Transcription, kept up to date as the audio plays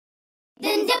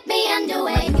Then dip me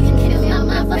underway. You can kill my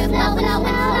mind for flow.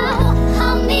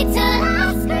 Hold me till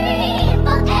I scream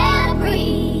for every.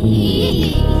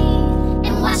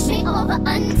 And wash me over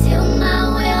until my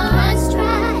will runs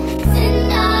dry.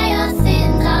 Send all your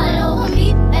sins all over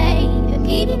me,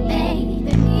 baby.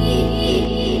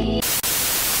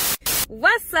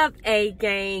 What's up, A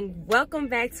gang? Welcome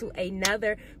back to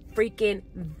another freaking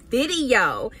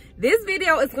video. This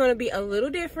video is going to be a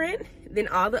little different than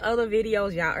all the other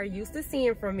videos y'all are used to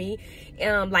seeing from me,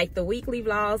 like the weekly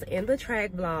vlogs and the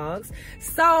track vlogs.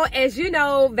 So as you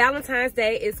know, Valentine's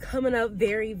Day is coming up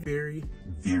very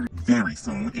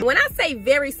soon. When I say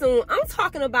very soon, I'm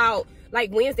talking about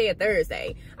like Wednesday or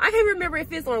Thursday. I can't remember if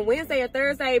it's on Wednesday or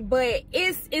Thursday, but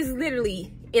it's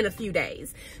literally in a few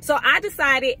days. So I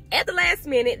decided at the last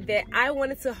minute that I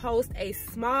wanted to host a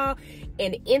small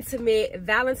and intimate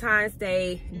Valentine's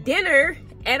Day dinner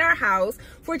at our house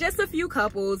for just a few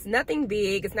couples. Nothing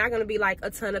big. It's not going to be like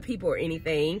a ton of people or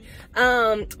anything.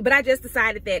 But I just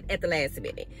decided that at the last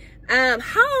minute.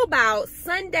 How about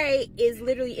Sunday is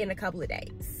literally in a couple of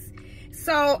days.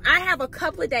 So I have a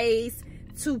couple of days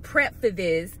to prep for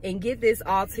this and get this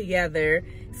all together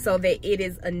so that it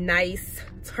is a nice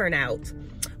turnout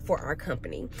for our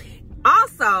company.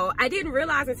 Also, I didn't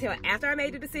realize until after I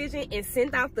made the decision and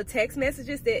sent out the text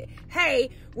messages that, hey,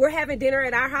 we're having dinner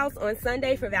at our house on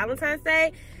Sunday for Valentine's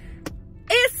Day.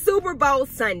 It's Super Bowl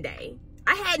Sunday.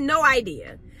 I had no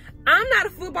idea. I'm not a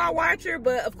football watcher,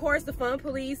 but of course the Fun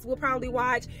Police will probably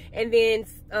watch, and then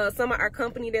some of our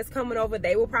company that's coming over,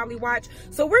 they will probably watch.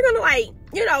 So we're gonna, like,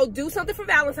 you know, do something for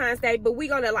Valentine's Day, but we're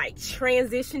gonna like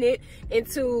transition it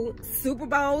into Super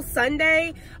Bowl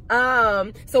Sunday.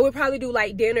 So we'll probably do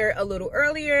like dinner a little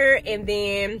earlier, and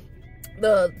then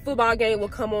the football game will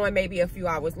come on maybe a few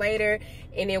hours later,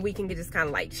 and then we can just kind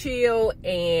of like chill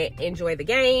and enjoy the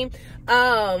game.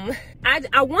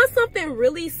 I want something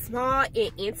really small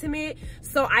and intimate,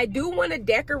 so I do want to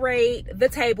decorate the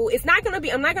table. It's not gonna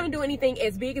be, I'm not gonna do anything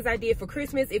as big as I did for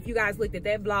Christmas. If you guys looked at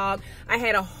that vlog, I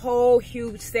had a whole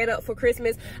huge setup for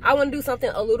Christmas. I want to do something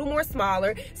a little more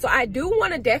smaller, so I do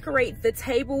want to decorate the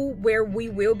table where we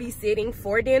will be sitting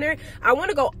for dinner. I want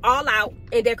to go all out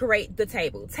and decorate the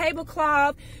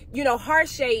tablecloth, you know,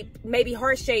 maybe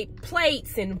heart-shaped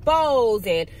plates and bowls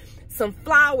and some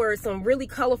flowers, some really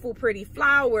colorful, pretty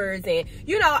flowers. And,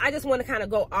 you know, I just want to kind of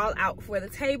go all out for the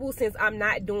table since I'm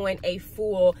not doing a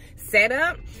full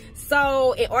setup.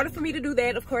 So in order for me to do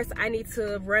that, of course, I need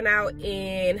to run out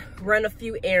and run a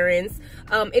few errands.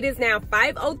 It is now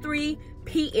 5:03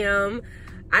 p.m.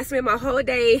 I spent my whole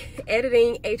day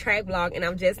editing a track vlog, and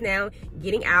I'm just now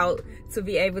getting out to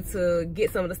be able to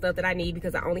get some of the stuff that I need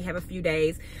because I only have a few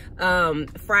days.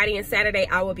 Friday and Saturday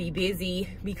I will be busy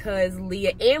because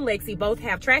Leah and Lexi both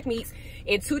have track meets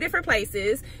in 2 different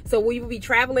places. So we will be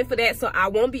traveling for that. So I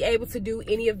won't be able to do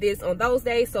any of this on those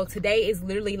days. So today is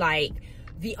literally like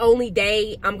the only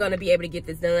day I'm gonna be able to get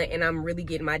this done, and I'm really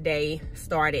getting my day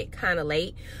started kind of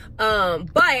late.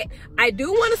 But I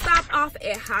do want to stop off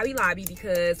at Hobby Lobby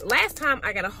because last time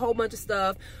I got a whole bunch of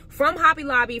stuff from Hobby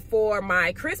Lobby for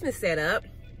my Christmas setup.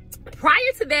 Prior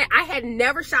to that, I had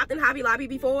never shopped in Hobby Lobby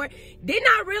before. Did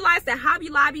not realize that Hobby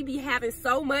Lobby be having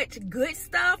so much good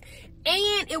stuff,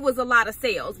 and it was a lot of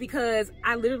sales because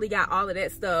I literally got all of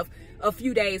that stuff a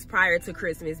few days prior to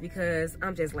Christmas because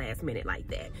I'm just last minute like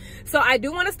that. So I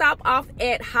do want to stop off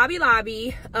at Hobby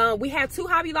Lobby. We have 2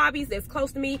 Hobby Lobbies that's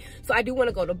close to me, so I do want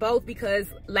to go to both because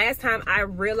last time I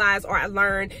realized, or I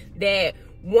learned, that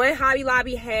one Hobby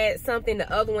Lobby had something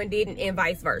the other one didn't, and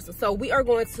vice versa. So we are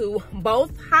going to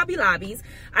both Hobby Lobbies.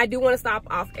 I do want to stop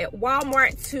off at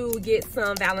Walmart to get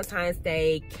some Valentine's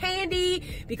Day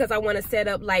candy because I want to set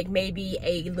up like maybe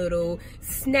a little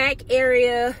snack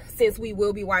area since we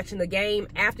will be watching the game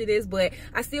after this, but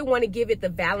I still want to give it the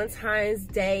Valentine's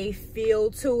Day feel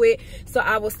to it. So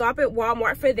I will stop at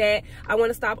Walmart for that. I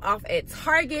want to stop off at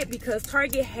Target because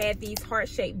Target had these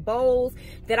heart-shaped bowls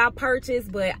that I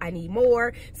purchased, but I need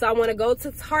more. So I want to go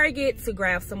to Target to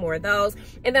grab some more of those.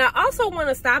 And then I also want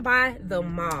to stop by the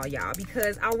mall, y'all,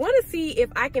 because I want to see if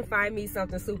I can find me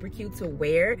something super cute to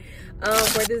wear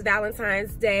for this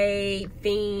Valentine's Day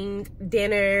themed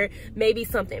dinner. Maybe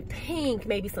something pink,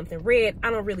 maybe something red. I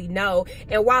don't really know.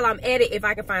 And while I'm at it, if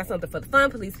I can find something for the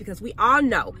Fun Police, because we all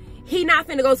know he not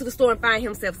finna go to the store and find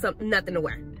himself nothing to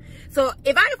wear. So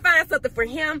if I can find something for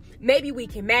him, maybe we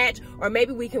can match, or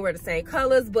maybe we can wear the same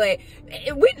colors, but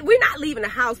we're not leaving the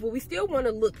house, but we still want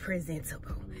to look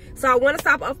presentable. So I want to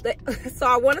stop off the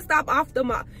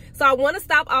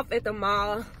at the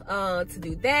mall to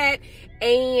do that.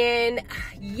 And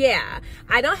yeah,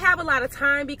 I don't have a lot of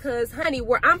time because, honey,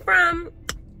 where I'm from,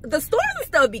 the stores and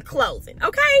stuff be closing,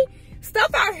 okay?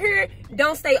 stuff out here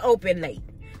don't stay open late.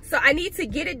 So I need to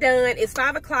get it done. It's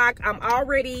 5 o'clock. I'm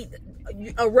already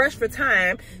a rush for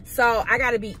time. So I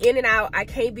got to be in and out. I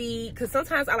can't be, because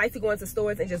sometimes I like to go into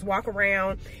stores and just walk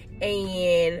around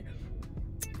and,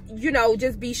 you know,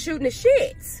 just be shooting the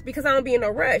shit because I don't be in no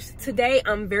rush. Today,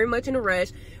 I'm very much in a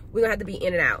rush. We're gonna have to be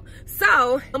in and out.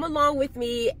 So come along with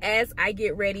me as I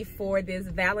get ready for this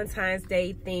Valentine's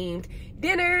Day themed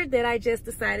dinner that I just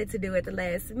decided to do at the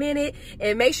last minute.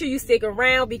 And make sure you stick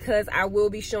around because I will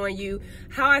be showing you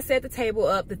how I set the table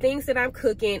up, the things that I'm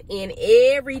cooking, and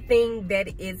everything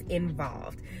that is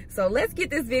involved. So let's get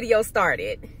this video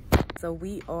started. So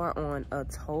we are on a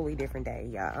totally different day,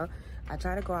 y'all. I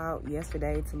tried to go out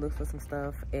yesterday to look for some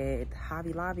stuff at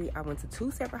Hobby Lobby. I went to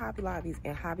 2 separate Hobby Lobbies,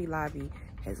 and Hobby Lobby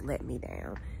has let me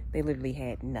down. They literally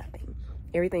had nothing.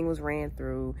 Everything was ran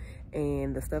through,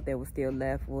 and the stuff that was still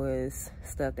left was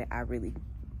stuff that I really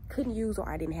couldn't use, or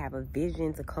I didn't have a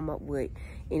vision to come up with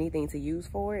anything to use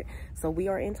for it. So we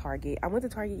are in Target. I went to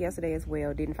Target yesterday as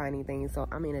well, didn't find anything, so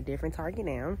I'm in a different Target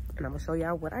now, and I'm gonna show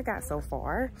y'all what I got so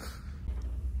far.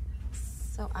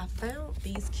 So I found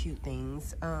these cute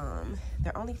things.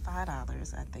 They're only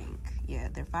 $5, I think. Yeah,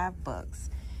 they're $5.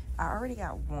 I already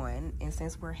got one, and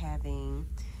since we're having,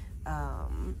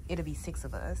 it'll be 6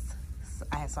 of us, so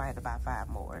I had to buy 5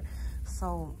 more.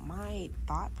 So my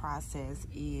thought process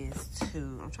is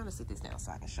to, I'm trying to sit this down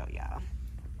so I can show y'all.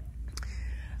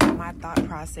 My thought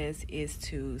process is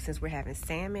to, since we're having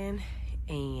salmon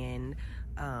and,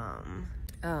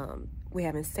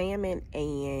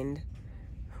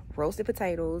 roasted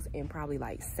potatoes and probably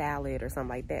like salad or something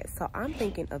like that. So I'm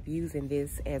thinking of using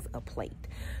this as a plate.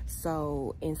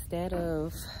 So instead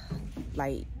of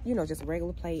like, you know, just a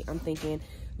regular plate, I'm thinking,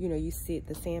 you know, you sit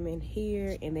the salmon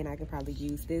here, and then I can probably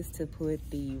use this to put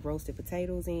the roasted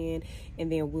potatoes in, and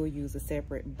then we'll use a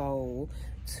separate bowl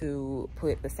to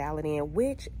put the salad in,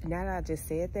 which now that I just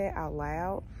said that out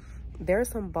loud, there's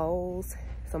some bowls,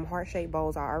 some heart-shaped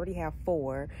bowls. I already have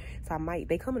 4, so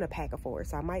they come in a pack of 4,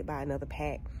 so I might buy another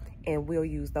pack, and we'll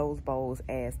use those bowls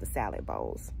as the salad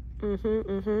bowls. So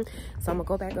I'm gonna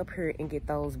go back up here and get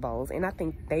those bowls, and I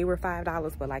think they were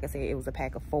 $5, but like I said, it was a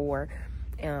pack of 4.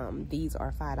 These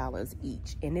are $5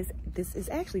 each, and this is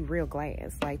actually real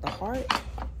glass. Like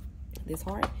this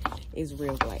heart is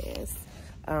real glass.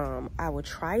 I would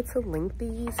try to link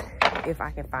these if I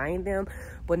can find them,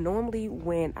 but normally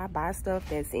when I buy stuff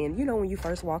that's in, you know, when you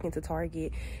first walk into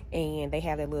Target and they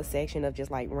have that little section of just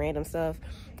like random stuff,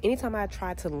 anytime I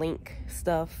try to link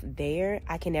stuff there,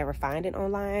 I can never find it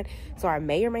online. So I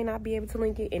may or may not be able to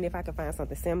link it, and if I can find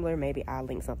something similar, maybe I'll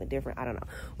link something different. I don't know,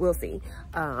 we'll see.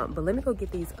 But let me go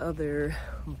get these other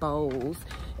bowls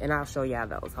and I'll show y'all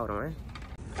those. Hold on.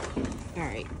 All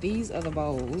right, these are the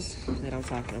bowls that I'm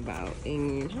talking about,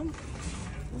 and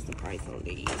what's the price on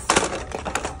these?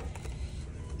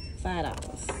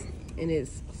 $5, and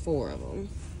it's 4 of them.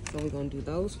 So we're gonna do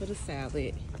those for the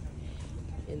salad,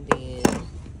 and then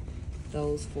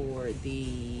those for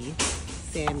the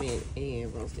salmon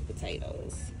and roasted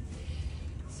potatoes.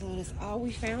 So that's all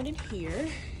we found in here,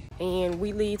 and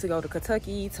we leave to go to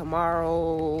Kentucky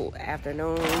tomorrow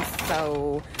afternoon.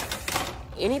 So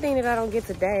anything that I don't get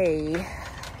today,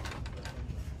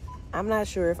 I'm not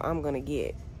sure if I'm gonna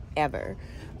get ever,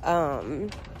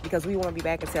 because we won't be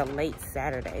back until late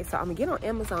Saturday. So I'm gonna get on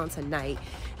Amazon tonight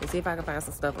and see if I can find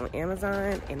some stuff on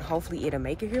Amazon, and hopefully it'll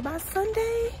make it here by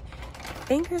Sunday.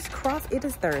 Fingers crossed. It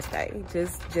is Thursday,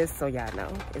 just so y'all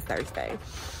know, it's Thursday.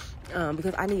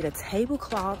 Because I need a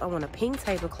tablecloth. I want a pink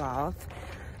tablecloth,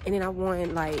 and then I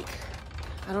want, like,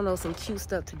 I don't know, some cute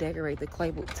stuff to decorate the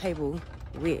table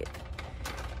with.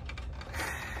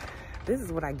 This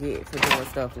is what I get for doing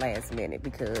stuff last minute,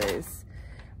 because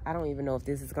I don't even know if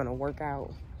this is gonna work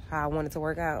out how I want it to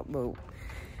work out, but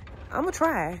I'm gonna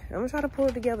try to pull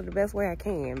it together the best way I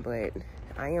can, but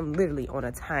I am literally on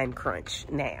a time crunch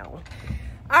now.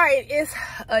 All right, it's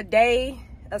a day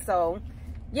or so.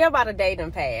 Yeah, about a day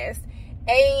done passed,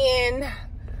 and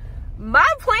my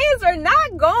plans are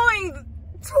not going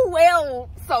too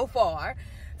well so far.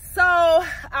 So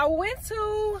I went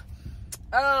to,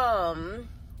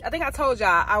 I think I told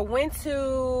y'all, I went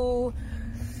to,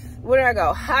 where did I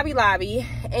go? Hobby Lobby,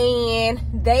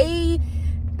 and they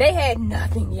had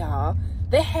nothing, y'all.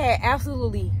 They had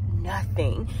absolutely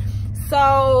nothing. So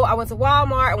I went to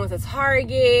Walmart, I went to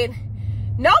Target.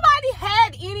 Nobody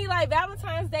had any like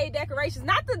Valentine's Day decorations,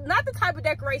 not the type of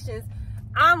decorations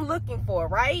I'm looking for,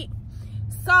 right?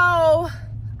 So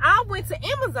I went to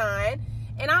Amazon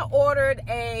and I ordered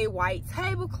a white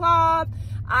tablecloth.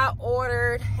 I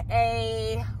ordered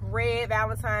a red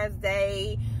Valentine's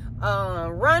Day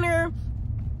runner.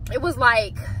 It was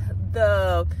like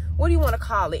the, what do you want to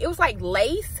call it? It was like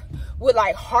lace with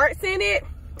like hearts in it.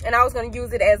 And I was going to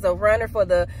use it as a runner for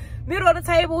the middle of the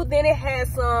table. Then it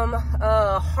has some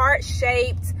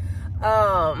heart-shaped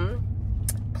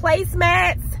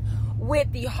placemats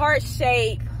with the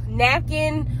heart-shaped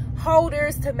napkin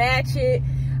holders to match it.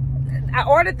 I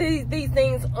ordered these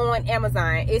things on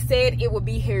Amazon. It said it would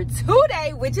be here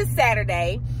today, which is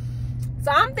Saturday.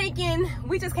 So I'm thinking,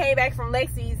 we just came back from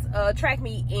Lexi's track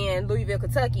meet in Louisville,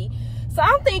 Kentucky. So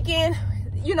I'm thinking,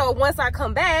 you know, once I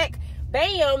come back,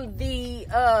 bam,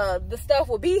 the stuff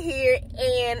will be here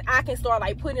and I can start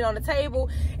like putting it on the table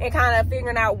and kind of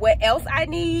figuring out what else I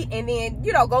need, and then,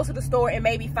 you know, go to the store and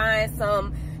maybe find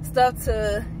some stuff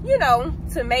to, you know,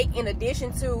 to make in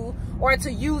addition to, or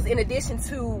to use in addition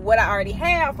to what I already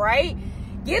have, right?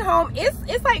 Get home,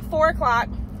 it's like 4 o'clock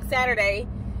Saturday,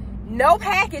 no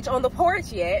package on the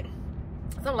porch yet.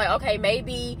 So I'm like, okay,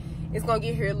 maybe it's gonna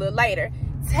get here a little later.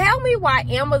 Tell me why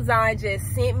Amazon just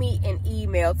sent me an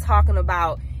email talking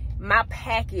about my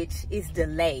package is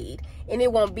delayed and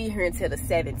it won't be here until the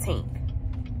 17th.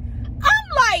 I'm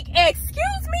like,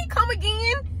 excuse me, come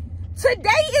again?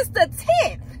 Today is the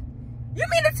 10th. You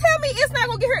mean to tell me it's not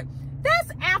gonna get here?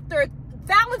 That's after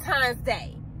Valentine's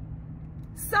Day.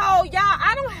 So y'all,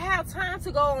 I don't have time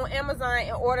to go on Amazon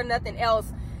and order nothing else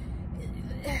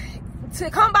to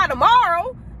come by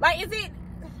tomorrow. Like, is it?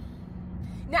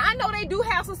 Now I know they do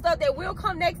have some stuff that will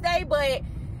come next day, but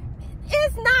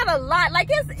it's not a lot. Like,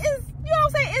 it's you know what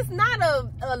I'm saying? It's not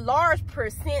a large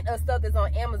percent of stuff that's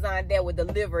on Amazon that would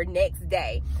deliver next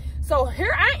day. So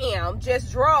here I am,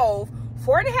 just drove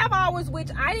 4.5 hours, which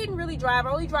I didn't really drive.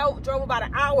 I only drove about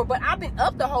an hour, but I've been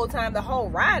up the whole time, the whole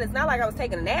ride. It's not like I was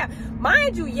taking a nap.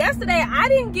 Mind you, yesterday I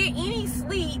didn't get any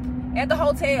sleep at the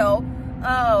hotel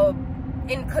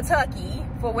in Kentucky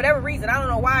for whatever reason. I don't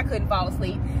know why I couldn't fall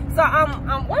asleep. So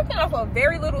I'm working off of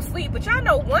very little sleep, but y'all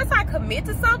know once I commit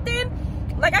to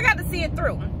something, like, I got to see it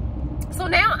through. So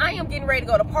now I am getting ready to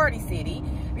go to Party City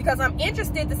because I'm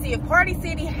interested to see if Party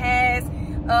City has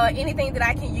anything that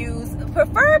I can use,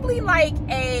 preferably like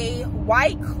a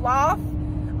white cloth,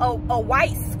 a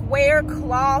white square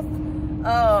cloth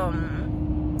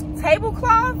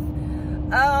tablecloth,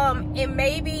 and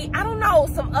maybe, I don't know,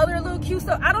 some other little cute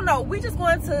stuff. I don't know. We're just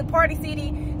going to Party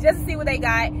City just to see what they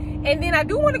got. And then I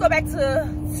do want to go back to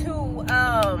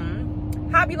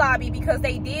Hobby Lobby because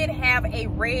they did have a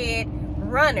red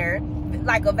runner,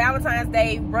 like a Valentine's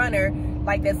Day runner,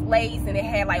 like that's lace and it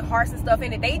had like hearts and stuff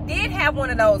in it. They did have one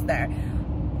of those there.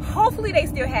 Hopefully they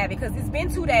still have it because it's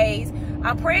been 2 days.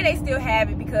 I'm praying they still have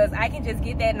it because I can just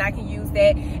get that and I can use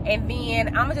that. And then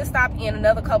I'm gonna just stop in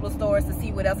another couple of stores to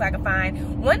see what else I can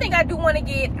find. One thing I do want to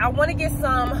get, I want to get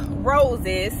some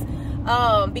roses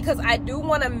because I do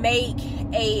want to make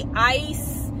a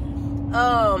ice,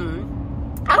 I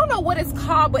don't know what it's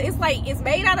called, but it's like, it's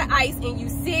made out of ice and you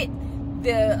sit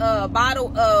the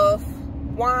bottle of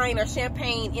wine or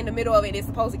champagne in the middle of it. It's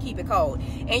supposed to keep it cold,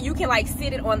 and you can like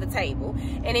sit it on the table,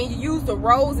 and then you use the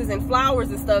roses and flowers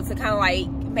and stuff to kind of like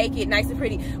make it nice and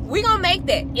pretty. We're gonna make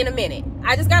that in a minute.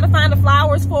 I just gotta find the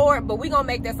flowers for it, but we're gonna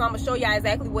make that. So I'm gonna show y'all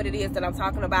exactly what it is that I'm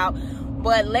talking about.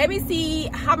 But let me see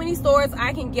how many stores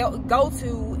I can go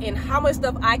to and how much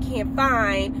stuff I can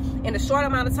find in a short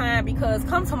amount of time, because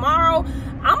come tomorrow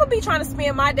I'm gonna be trying to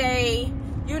spend my day,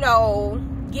 you know,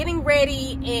 getting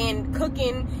ready and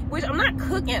cooking, which I'm not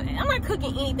cooking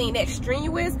anything that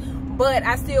strenuous, but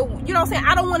I still, you know what I'm saying,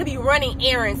 I don't want to be running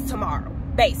errands tomorrow,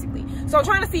 basically. So I'm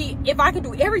trying to see if I can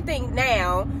do everything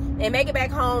now and make it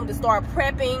back home to start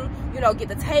prepping, you know, get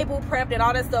the table prepped and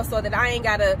all that stuff so that I ain't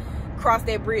gotta cross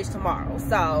that bridge tomorrow.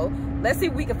 So let's see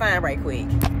what we can find right quick.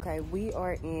 Okay, we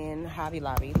are in Hobby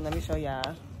Lobby. Let me show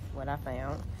y'all what I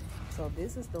found. So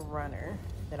this is the runner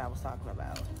that I was talking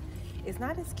about. It's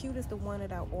not as cute as the one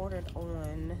that I ordered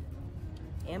on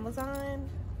Amazon,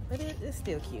 but it's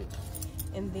still cute.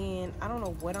 And then I don't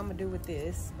know what I'm gonna do with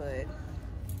this, but I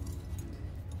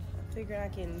figure I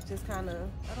can just kind of,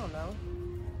 I don't know,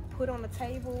 put on the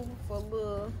table for a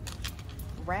little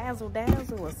razzle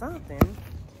dazzle or something.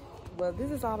 Well, this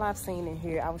is all I've seen in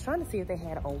here. I was trying to see if they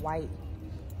had a white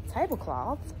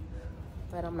tablecloth,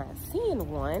 but I'm not seeing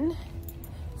one.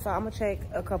 So I'm gonna check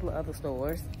a couple of other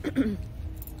stores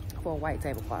for a white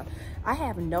tablecloth. I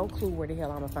have no clue where the hell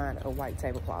I'm gonna find a white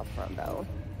tablecloth from though.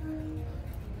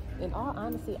 In all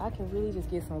honesty, I can really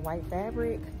just get some white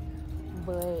fabric,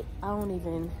 but I don't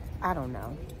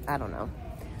know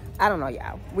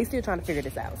y'all. We still trying to figure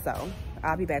this out, so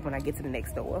I'll be back when I get to the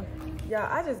next store. Y'all,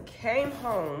 I just came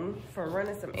home from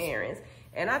running some errands,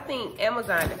 and I think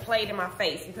Amazon played in my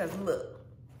face because look,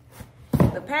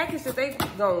 the package that they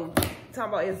gonna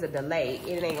talking about it's a delay.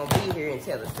 It ain't gonna be here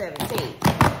until the 17th.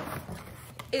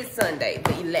 It's Sunday,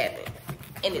 the 11th,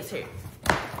 and it's here.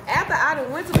 After I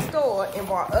done went to the store and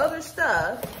bought other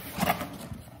stuff,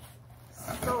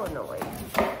 so annoying.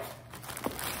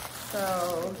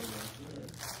 So,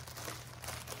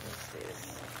 what's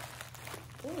this?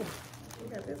 Ooh, we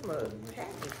got this little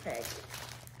package.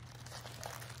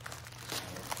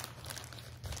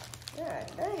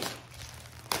 God dang.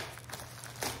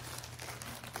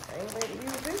 I ain't ready to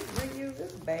reuse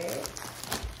this bag.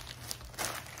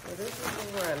 So this is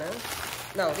the runner.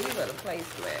 No, these are the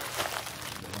placemats.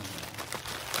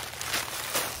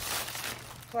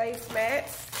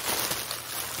 Placemats.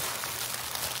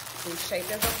 We shake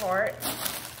them apart.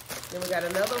 Then we got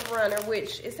another runner,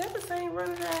 which, is that the same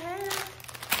runner that I have?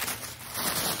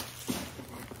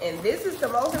 And this is the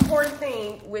most important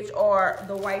thing, which are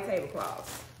the white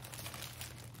tablecloths.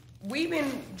 We've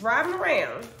been driving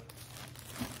around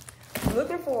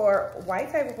looking for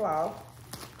white tablecloth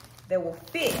that will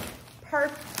fit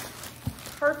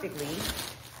perfectly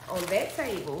on that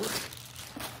table,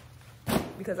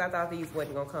 because I thought these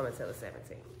wasn't gonna come until the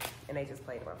 17th, and they just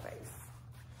played in my face.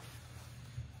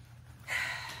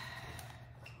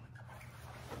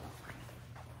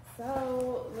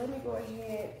 So let me go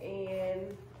ahead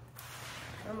and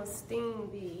I'm gonna steam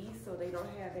these so they don't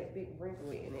have that big wrinkle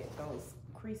in it, those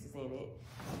creases in it,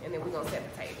 and then we're gonna set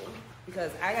the table,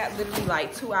 because I got literally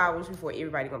like 2 hours before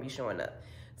everybody gonna be showing up.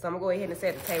 So I'm gonna go ahead and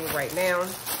set the table right now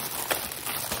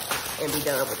and be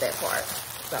done with that part.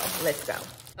 So let's go.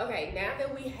 Okay, now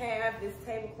that we have this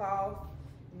tablecloth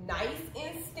nice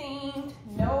and steamed,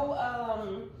 no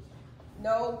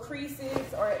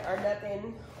creases or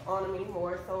nothing on them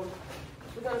anymore. So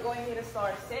we're gonna go ahead and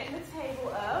start setting the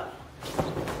table up.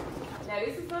 Now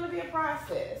this is gonna be a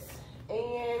process.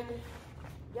 And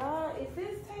y'all, is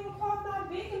this tablecloth not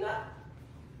big enough?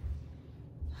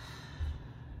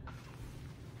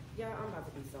 Y'all, I'm about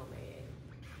to be so mad,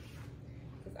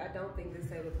 because I don't think this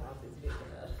tablecloth is big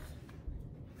enough.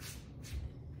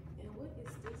 And what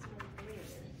is this right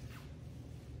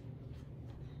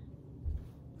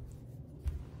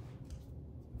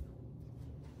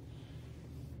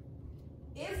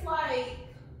there? It's like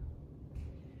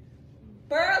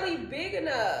barely big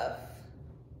enough.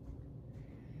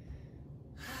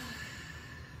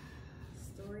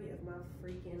 Story of my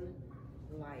freaking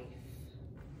life.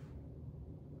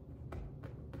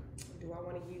 Do I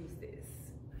want to use this?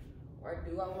 Or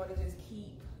do I want to just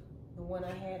keep the one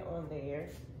I had on there?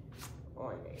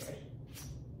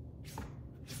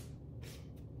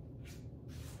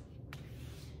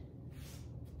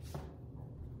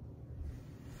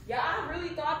 Yeah, I really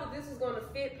thought that this was going to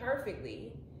fit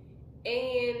perfectly.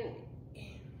 And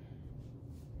it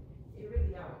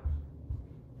really don't.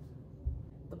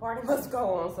 The party must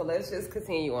go on, so let's just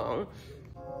continue on.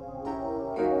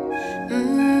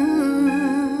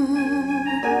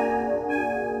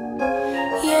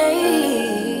 Yeah.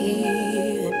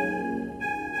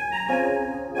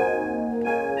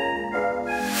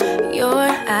 Your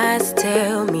eyes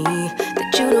tell me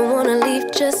that you don't wanna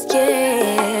leave just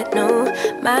yet. No,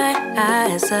 my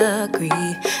eyes agree.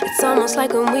 It's almost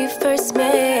like when we first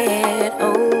met.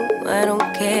 Oh, I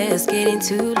don't care, it's getting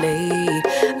too late.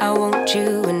 I want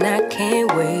you and I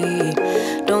can't wait.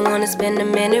 Don't wanna spend a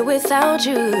minute without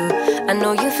you. I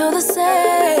know you feel the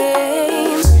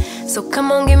same. So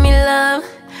come on, give me love.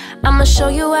 I'ma show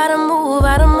you how to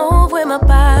move with my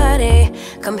body.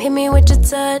 Come hit me with your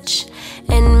touch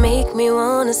and make me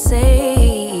wanna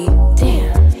say,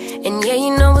 damn. And yeah,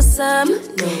 you know what's up.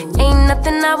 Ain't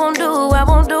nothing I won't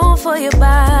do for your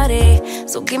body.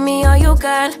 So give me all you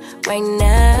got right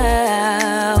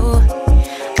now.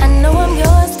 I know I'm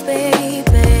yours,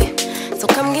 baby. So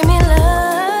come give me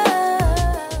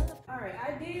love. Alright,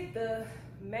 I did the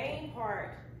main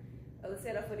part of the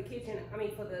setup for the kitchen,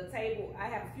 for the table. I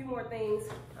have a few more things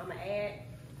I'm gonna add.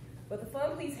 But the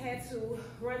fun police had to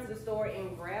run to the store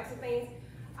and grab some things.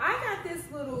 I got this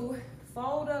little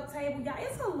fold up table. Y'all,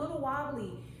 it's a little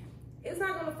wobbly. It's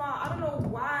not gonna fall. I don't know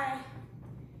why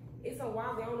it's so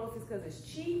wobbly. I don't know if it's because it's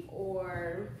cheap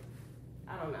or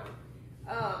I don't know.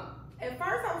 At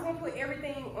first I was gonna put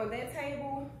everything on that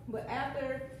table, but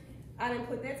after I didn't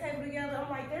put that table together, I'm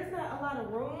like, there's not a lot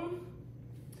of room.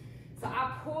 So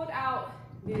I pulled out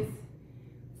this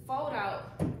fold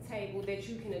out table that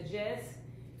you can adjust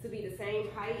to be the same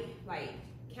height, like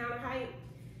counter height.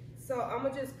 So I'm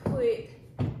gonna just put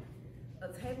a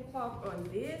tablecloth on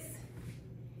this.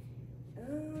 Let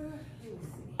me see.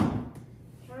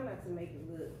 Try not to make it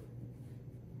look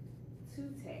too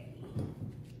tacky.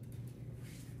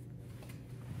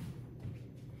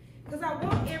 Because I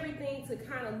want everything to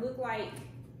kind of look like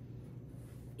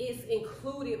it's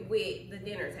included with the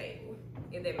dinner table,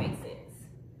 if that makes sense.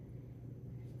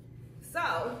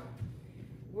 So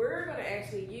we're gonna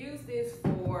actually use this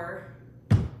for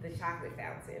the chocolate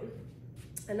fountain.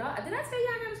 And did I say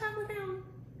y'all got a chocolate fountain?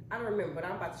 I don't remember, but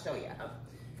I'm about to show y'all.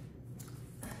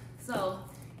 So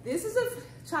this is a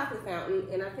chocolate fountain,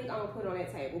 and I think I'm gonna put it on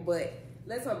that table, but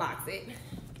let's unbox it.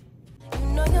 You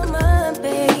know you're my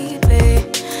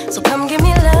baby, so come give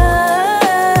me love.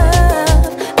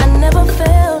 I never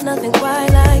felt nothing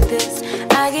quite like this.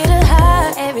 I get a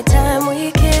high every time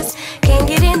we kiss. Can't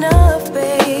get enough,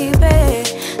 baby,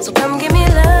 so come give me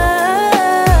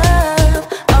love.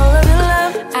 All of your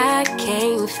love, I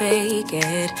can't fake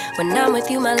it. When I'm with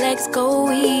you, my legs go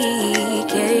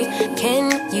weak, yeah.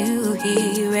 Can you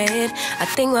hear it? I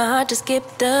think my heart just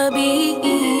skipped a beat,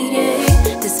 yeah.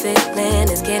 This feeling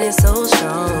is getting so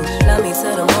strong. Love me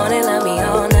till the morning, love me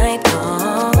all night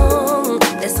long.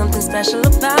 There's something special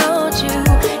about you.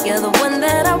 You're the one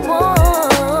that I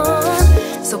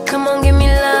want. So come on, give me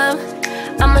love.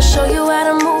 I'ma show you how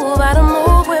to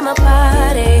move with my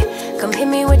body. Come hit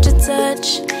me with your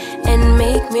touch and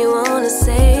make me wanna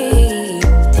say,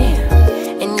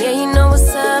 damn. And yeah, you know what's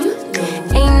up.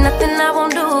 Ain't nothing I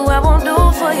won't do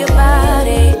for your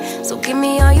body. So give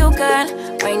me all you got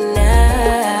right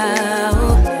now.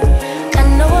 I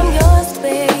know I'm yours,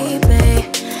 baby,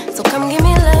 so come give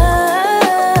me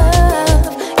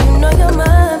love. You know you're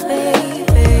my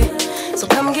baby, so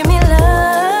come give me love.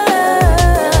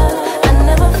 I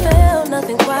never felt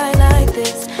nothing quite like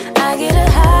this. I get a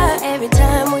high every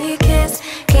time we kiss.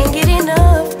 Can't get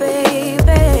enough,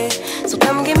 baby, so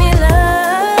come give me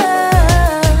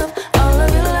love. All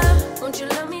of your love, won't you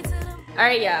love me till the... All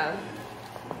right, y'all.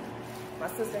 My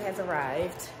sister has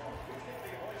arrived,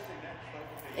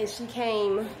 and she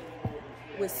came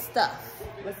with stuff.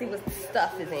 Let's see what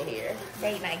stuff is in here.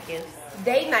 Date night gifts.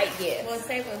 Date night gifts. Well,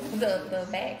 say what the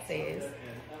bag says.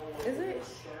 Is it?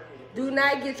 Do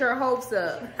not get your hopes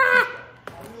up.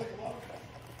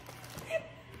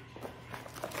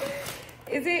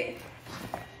 Is it?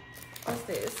 What's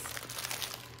this?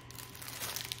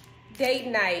 Date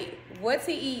night. What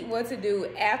to eat, what to do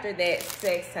after that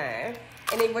sex time.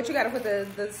 And then what, you gotta put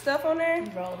the stuff on there?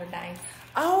 You roll the dice.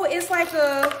 Oh, it's like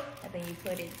a... And then you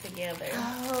put it together.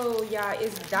 Oh, y'all,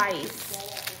 it's dice.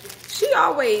 She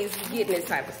always getting this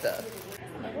type of stuff.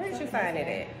 Where did you find it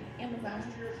at? Amazon.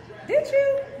 Did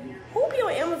you? Who be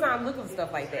on Amazon looking for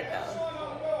stuff like that, though?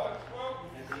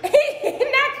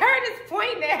 Not Curtis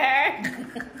pointing at her.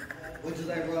 What you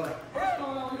say, bro?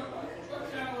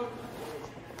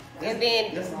 And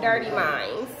then Dirty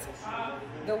Minds.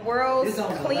 The world's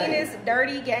cleanest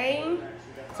dirty game.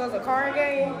 So it's a card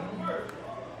game?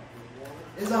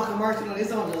 It's on commercial.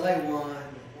 It's on the late one.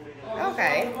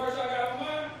 Okay.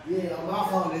 Yeah, on my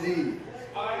phone it is.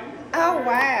 Oh,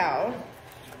 wow.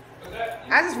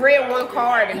 I just read one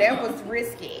card and that was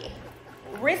risky.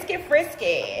 Risky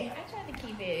frisky. I tried to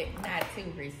keep it not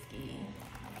too risky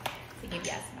to give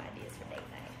y'all some ideas for date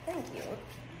night. Thank you.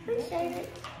 Appreciate it.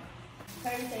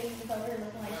 Thursday, he was over here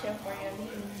looking like Chef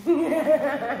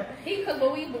Brandon. Because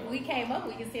when we came up,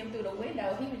 we could see him through the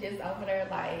window. He was just over there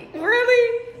like...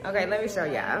 Really? Okay, let me show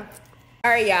y'all. All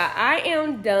right, y'all, I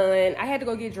am done. I had to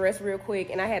go get dressed real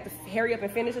quick, and I had to hurry up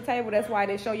and finish the table. That's why I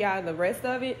didn't show y'all the rest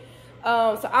of it.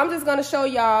 So I'm just gonna show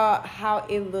y'all how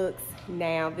it looks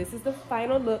now. This is the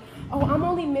final look. Oh, I'm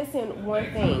only missing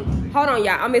one thing. Hold on,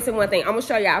 y'all. I'm missing one thing. I'm gonna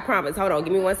show y'all, I promise. Hold on,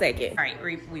 give me 1 second. All right,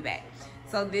 we back.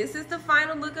 So this is the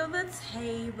final look of the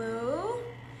table.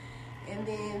 And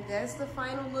then that's the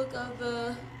final look of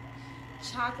the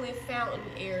chocolate fountain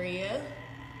area.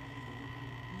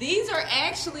 These are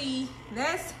actually,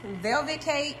 that's velvet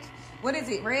cake. What is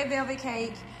it? Red velvet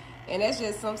cake. And that's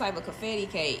just some type of confetti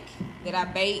cake that I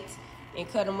baked and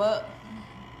cut them up.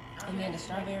 And then the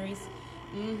strawberries.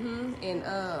 And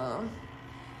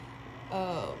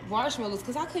marshmallows,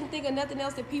 because I couldn't think of nothing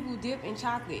else that people dip in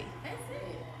chocolate. That's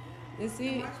it. That's The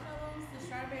it. marshmallows, the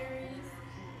strawberries.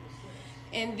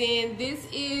 And then this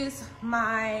is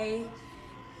my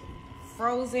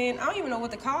frozen, I don't even know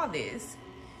what to call this.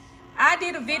 I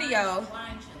did a video.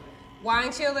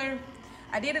 Wine chiller.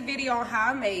 I did a video on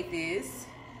how I made this.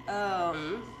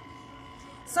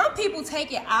 Some people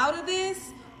take it out of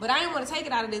this, but I didn't want to take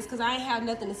it out of this because I ain't have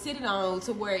nothing to sit it on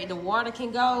to where the water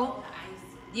can go.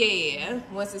 Yeah,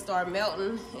 once it start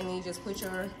melting, and then you just put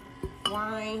your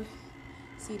wine.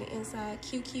 See the inside,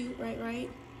 cute, right?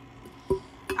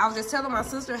 I was just telling my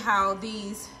sister how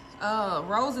these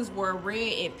roses were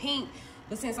red and pink,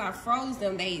 but since I froze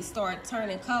them, they start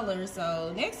turning color.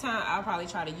 So next time I'll probably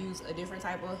try to use a different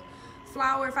type of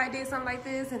flower if I did something like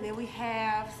this. And then we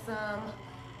have some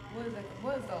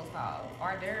what is those called?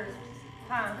 Hors d'oeuvres?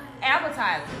 Huh?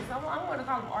 Appetizers. I want to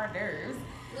call them hors d'oeuvres.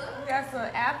 We got some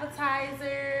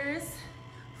appetizers.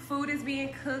 Food is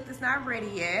being cooked. It's not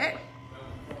ready yet.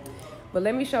 But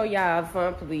let me show y'all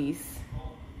Fun Police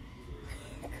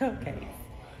cupcakes.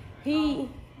 He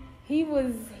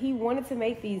wanted to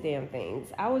make these damn things.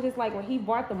 I was just like, when he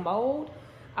bought the mold,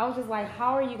 I was just like,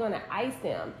 how are you gonna ice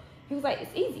them? He was like,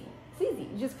 it's easy. It's easy.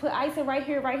 You just put icing right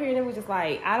here, and it was just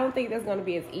like, I don't think that's gonna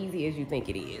be as easy as you think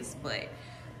it is. But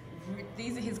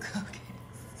these are his cupcakes.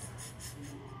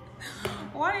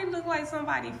 Why they look like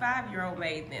somebody 5-year-old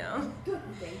made them?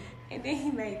 And then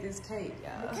he made this cake,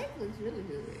 y'all. The cake looks really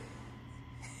good.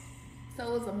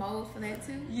 So it's a mold for that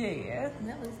too? Yeah.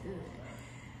 That looks good.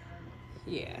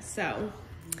 Yeah, so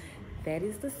that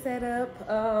is the setup.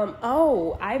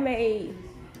 Oh, I made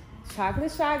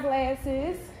chocolate shot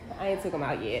glasses. I ain't took them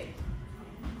out yet.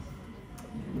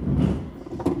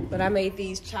 But I made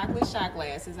these chocolate shot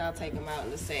glasses. I'll take them out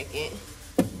in a second.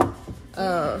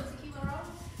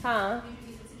 Huh?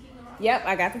 Yep,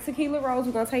 I got the tequila rolls.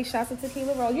 We're gonna take shots of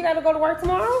tequila rolls. You gotta go to work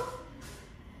tomorrow?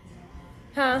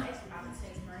 Huh?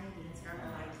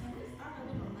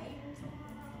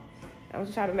 I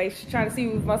was trying to see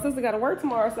if my sister got to work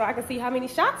tomorrow so I can see how many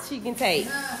shots she can take.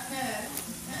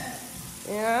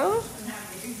 You know?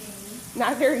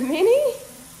 Not very many?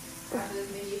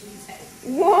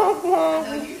 Womp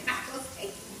womp.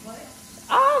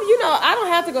 Oh, you know, I don't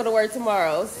have to go to work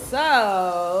tomorrow.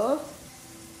 So,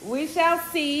 we shall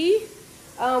see.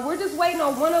 We're just waiting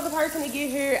on one other person to get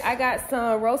here. I got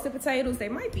some roasted potatoes. They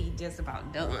might be just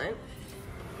about done.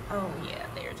 Oh, yeah,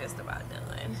 they're just about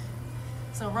done.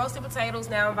 Some roasted potatoes.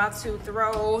 Now I'm about to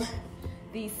throw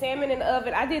the salmon in the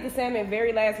oven. I did the salmon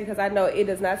very last because I know it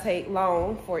does not take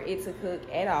long for it to cook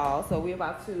at all. So we're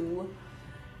about to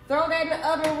throw that in the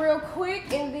oven real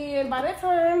quick, and then by that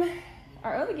time,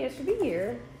 our other guests should be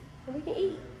here and we can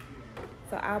eat.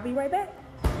 So I'll be right back.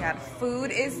 Got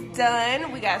food is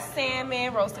done. We got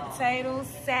salmon, roasted potatoes,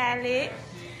 salad.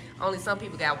 Only some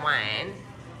people got wine.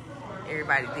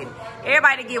 Everybody didn't.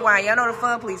 Everybody get wine. Y'all know the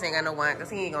Fun Police ain't got no wine because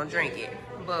he ain't gonna drink it.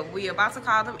 But we about to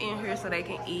call them in here so they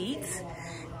can eat.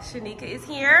 Shanika is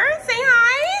here. Say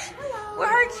hi. Hello. With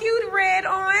her cute red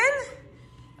on.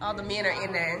 All the men are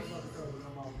in there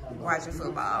watching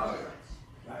football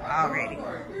already.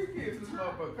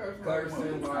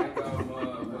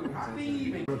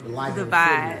 The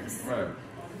vibes. Right.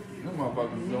 Them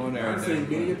motherfuckers doing that. I've seen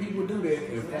many people do that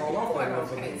and fall off like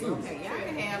that too. Okay, y'all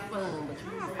can have fun, but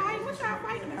y'all fight. What y'all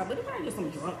fighting about? But if I get some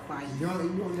drunk fighting. Drunk,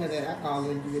 you don't have that alcohol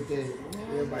in you get that.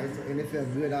 Everybody, and it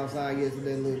felt good outside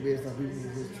yesterday a little bit. Some people was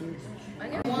just true. I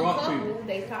got one couple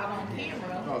they caught on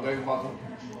camera. Oh, they about to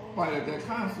fight at that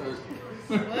concert.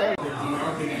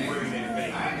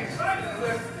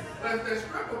 Let that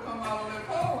stripper come out on that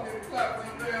pole and clap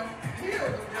them down.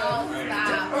 Oh,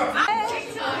 stop.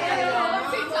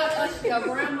 Your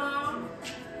grandma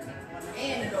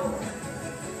and the door.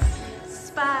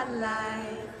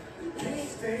 Spotlight.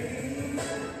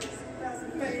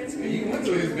 You went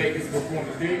to his Vegas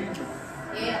performance, didn't you?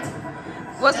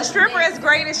 Yeah. Was the stripper as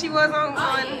great as she was on?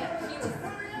 Yeah, she was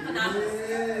phenomenal.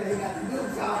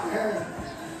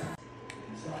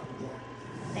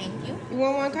 Thank you. You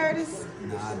want one, Curtis?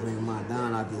 Nah, I bring mine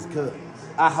down out this cup.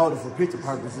 I hold it for picture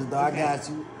purposes, though. I got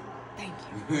you. Thank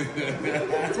you.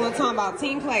 That's what I'm talking about.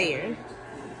 Team player.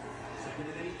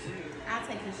 I'll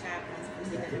take a shot.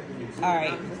 All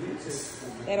right.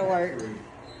 That'll work.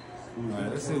 All right,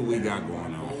 let's see what we got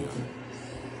going on here.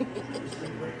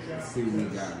 Let's see what we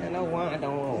got. I know one. I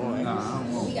don't want one. Nah, I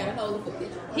don't want We gotta hold it for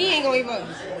picture. He ain't gonna even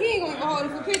hold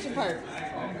it for picture purpose.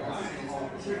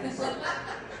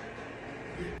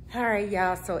 All right,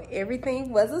 y'all. So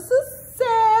everything was a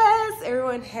success.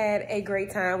 Everyone had a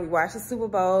great time. We watched the Super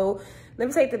Bowl. Let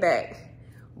me take the back.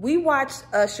 We watched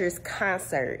Usher's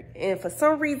concert, and for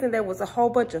some reason there was a whole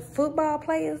bunch of football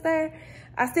players there.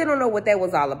 I still don't know what that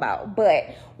was all about, but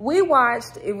we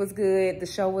watched. It was good. The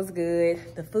show was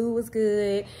good. The food was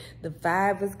good. The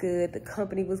vibe was good. The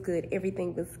company was good.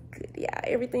 Everything was good. Yeah,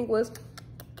 everything was.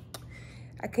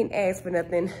 I couldn't ask for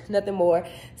nothing more.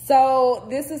 So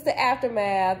this is the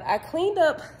aftermath. I cleaned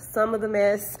up some of the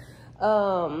mess,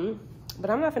 but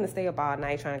I'm not gonna stay up all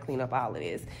night trying to clean up all of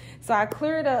this. So I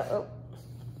cleared up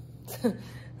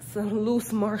some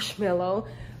loose marshmallow.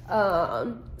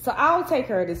 So I'll take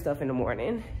care of this stuff in the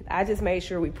morning. I just made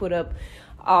sure we put up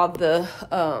all the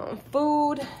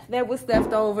food that was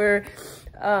left over.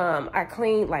 I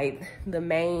cleaned like the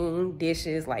main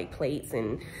dishes, like plates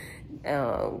and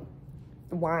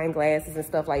wine glasses and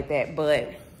stuff like that. But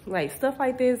like stuff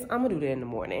like this, I'm gonna do that in the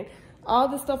morning. All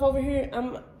this stuff over here,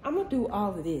 I'm gonna do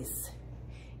all of this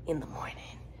in the morning.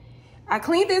 I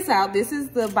cleaned this out. This is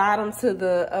the bottom to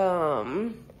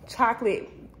the chocolate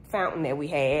fountain that we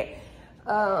had.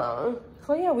 So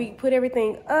yeah, we put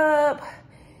everything up,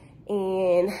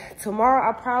 and tomorrow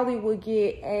I probably will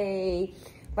get a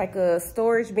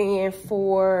storage bin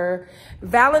for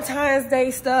Valentine's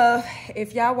Day stuff.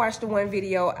 If y'all watched the one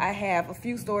video, I have a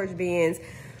few storage bins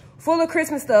full of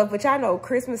Christmas stuff, but y'all know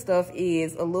Christmas stuff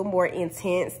is a little more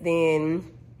intense than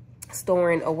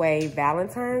storing away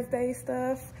Valentine's Day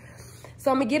stuff.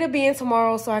 So I'm gonna get a bin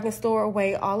tomorrow so I can store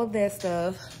away all of that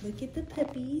stuff. Look at the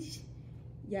puppies.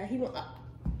 Yeah, he went up.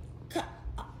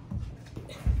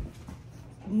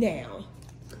 Now,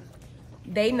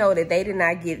 they know that they did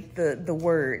not get the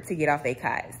word to get off their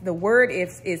cots. The word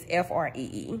is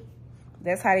F-R-E-E.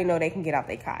 That's how they know they can get off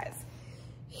their cots.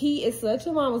 He is such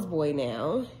a mama's boy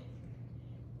now.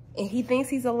 And he thinks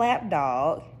he's a lap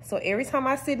dog. So every time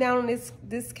I sit down on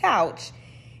this couch,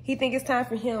 he thinks it's time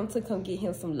for him to come get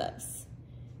him some loves.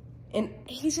 And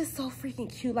he's just so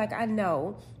freaking cute. Like, I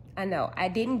know. I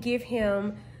didn't give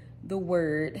him the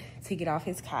word to get off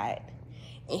his cot.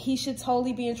 And he should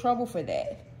totally be in trouble for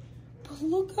that. But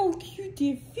look how cute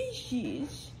the fish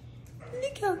is.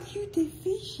 Look how cute the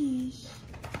fish is.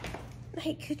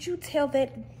 Like, could you tell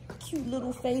that cute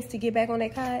little face to get back on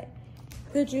that cot?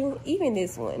 Could you? Even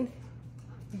this one.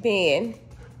 Ben,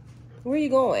 where you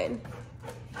going?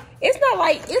 It's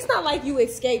not like you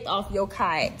escaped off your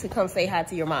kite to come say hi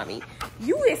to your mommy.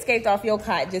 You escaped off your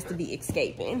kite just to be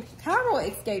escaping. Cairo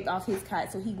escaped off his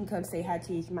kite so he can come say hi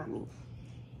to his mommy.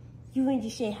 You wanted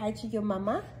to say hi to your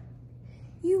mama?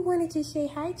 You wanted to say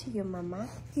hi to your mama?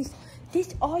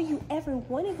 This all you ever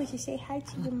wanted was to say hi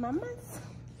to your mamas?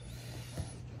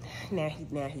 Now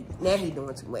he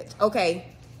doing too much. Okay,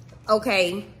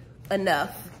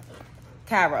 enough.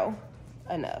 Cairo,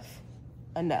 enough.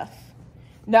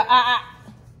 No,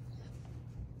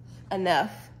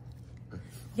 enough.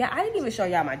 Yeah, I didn't even show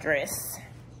y'all my dress.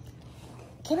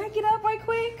 Can I get up right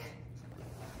quick?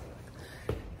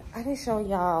 I didn't show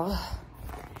y'all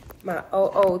my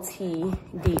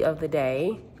OOTD of the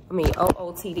day. I mean,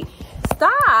 OOTD.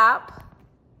 Stop!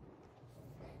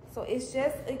 So it's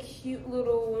just a cute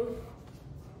little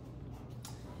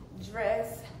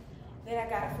dress that I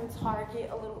got from Target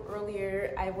a little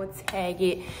earlier. I will tag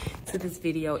it to this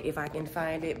video if I can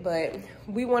find it. But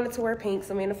we wanted to wear pink,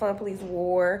 so me and the Fun Police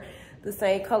wore the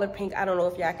same color pink. I don't know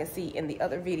if y'all can see in the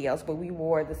other videos, but we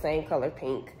wore the same color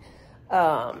pink.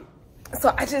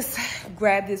 So I just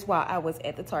grabbed this while I was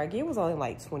at the Target. It was only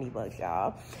like 20 bucks,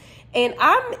 y'all. And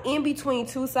I'm in between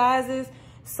two sizes.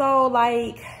 So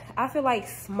like, I feel like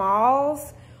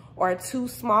smalls are too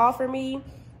small for me,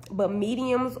 but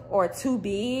mediums are too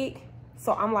big.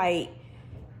 So I'm like,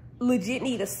 legit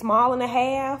need a small and a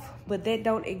half, but that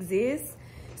don't exist.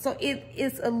 So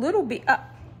it's a little bit,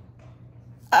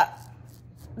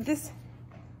 this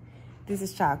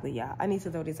is chocolate, y'all. I need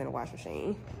to throw this in the wash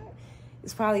machine.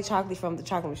 It's probably chocolate from the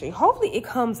chocolate machine. Hopefully it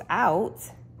comes out.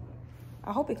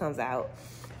 I hope it comes out.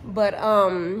 But,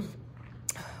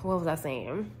 what was I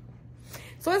saying?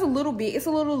 So it's a little loose.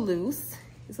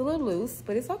 It's a little loose,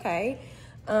 but it's okay.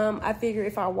 I figure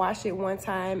if I wash it one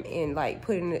time and like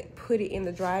put it in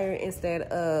the dryer instead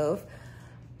of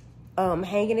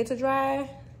hanging it to dry,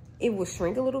 it will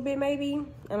shrink a little bit maybe.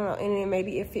 I don't know, and then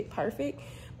maybe it fit perfect.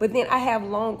 But then I have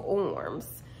long arms,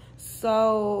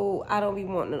 so I don't be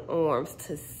wanting the arms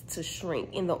to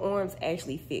shrink, and the arms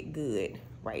actually fit good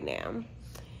right now.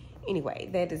 Anyway,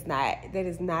 that is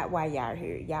not why y'all are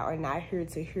here. Y'all are not here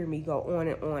to hear me go on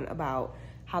and on about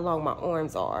how long my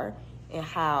arms are and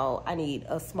how I need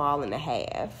a small and a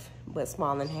half, but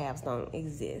small and halves don't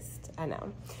exist. I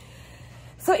know.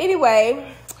 So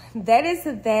anyway, that is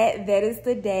the day.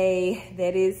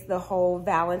 That is the whole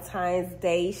Valentine's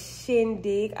Day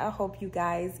shindig. I hope you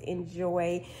guys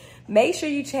enjoy. Make sure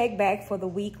you check back for the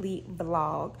weekly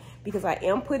vlog, because I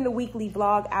am putting the weekly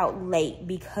vlog out late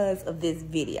because of this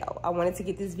video. I wanted to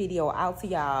get this video out to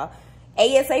y'all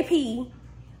ASAP.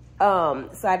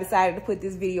 So I decided to put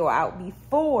this video out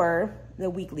before the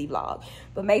weekly vlog.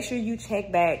 But make sure you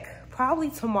check back probably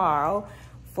tomorrow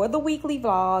for the weekly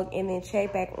vlog, and then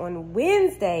check back on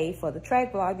Wednesday for the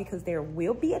track vlog, because there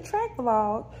will be a track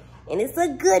vlog and it's a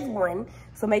good one.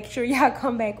 So make sure y'all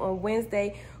come back on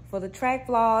Wednesday for the track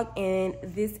vlog. And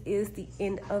this is the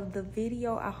end of the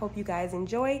video. I hope you guys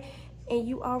enjoy, and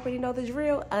you already know the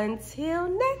drill. Until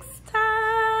next time.